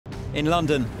In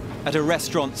London, at a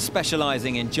restaurant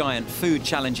specialising in giant food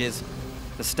challenges,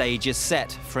 the stage is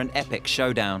set for an epic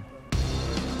showdown.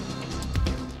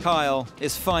 Kyle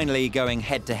is finally going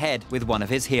head-to-head with one of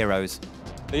his heroes.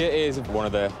 Leah is one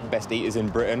of the best eaters in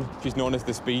Britain. She's known as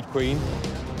the Speed Queen.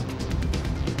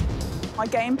 My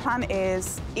game plan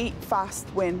is eat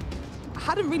fast, win. I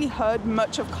hadn't really heard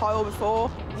much of Kyle before.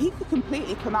 He could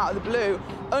completely come out of the blue,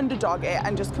 underdog it,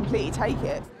 and just completely take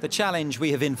it. The challenge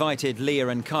we have invited Leah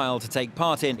and Kyle to take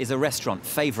part in is a restaurant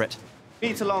favourite.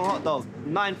 METRE-LONG Hotdog,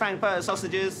 9 frankfurter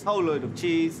sausages, whole load of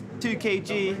cheese, 2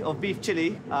 kg of beef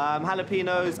chili,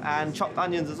 jalapenos and chopped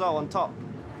onions as well on top.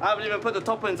 I haven't even put the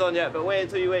toppings on yet, but wait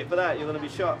until you wait for that, you're going to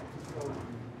be shocked.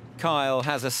 Kyle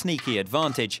has a sneaky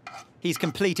advantage. He's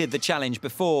completed the challenge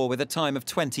before with a time of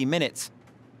 20 minutes,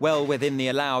 well within the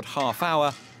allowed half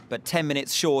hour, but 10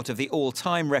 minutes short of the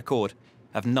all-time record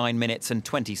of 9 minutes and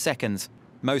 20 seconds.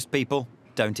 Most people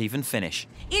don't even finish.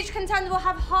 Each contender will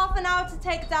have half an hour to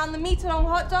take down the METRE-LONG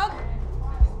Hotdog.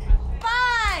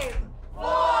 5,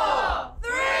 4,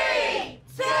 3,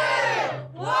 2,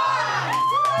 1.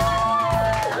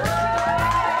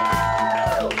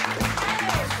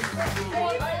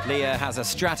 Leah has a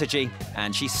strategy,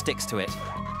 and she sticks to it.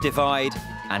 Divide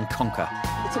and conquer.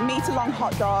 It's a METRE-LONG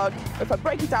hotdog. If I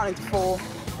break it down into 4,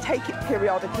 take it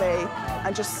periodically,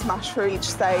 and just smash through each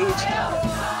stage.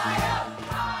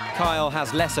 Kyle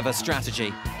has less of a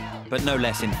strategy, but no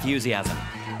less enthusiasm.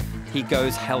 He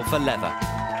goes hell for leather.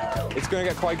 It's going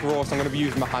to get quite gross. I'm going to be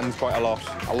using my hands quite a lot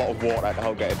of water to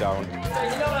help get it down.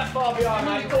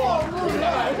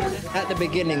 At the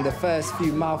beginning, the first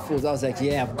few mouthfuls, I was like,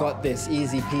 yeah, I've got this,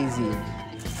 easy peasy.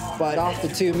 But after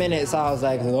 2 minutes, I was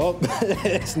like, oh,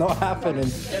 it's not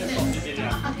happening.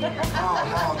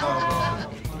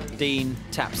 Dean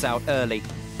taps out early,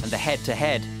 and the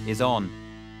head-to-head is on.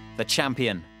 The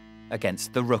champion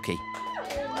against the rookie.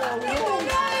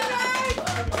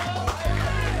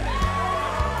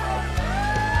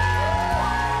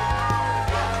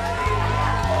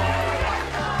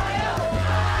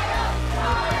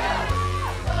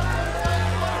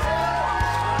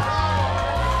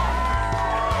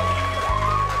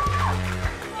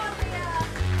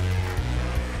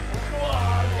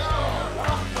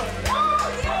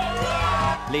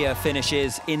 Leah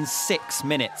finishes in 6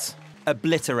 minutes,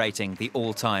 obliterating the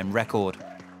all-time record.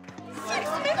 6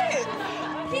 minutes?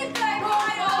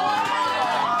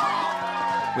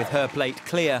 With her plate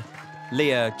clear,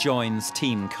 Leah joins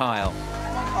Team Kyle.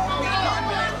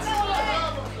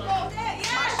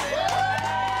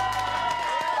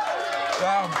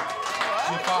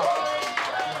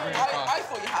 I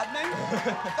thought you had me.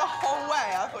 The whole way,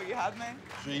 I thought you had me.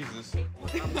 Jesus.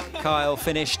 Kyle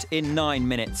finished in 9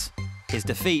 minutes. His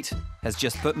defeat has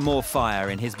just put more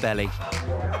fire in his belly.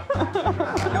 You're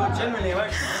genuinely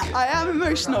emotional. I am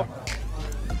emotional.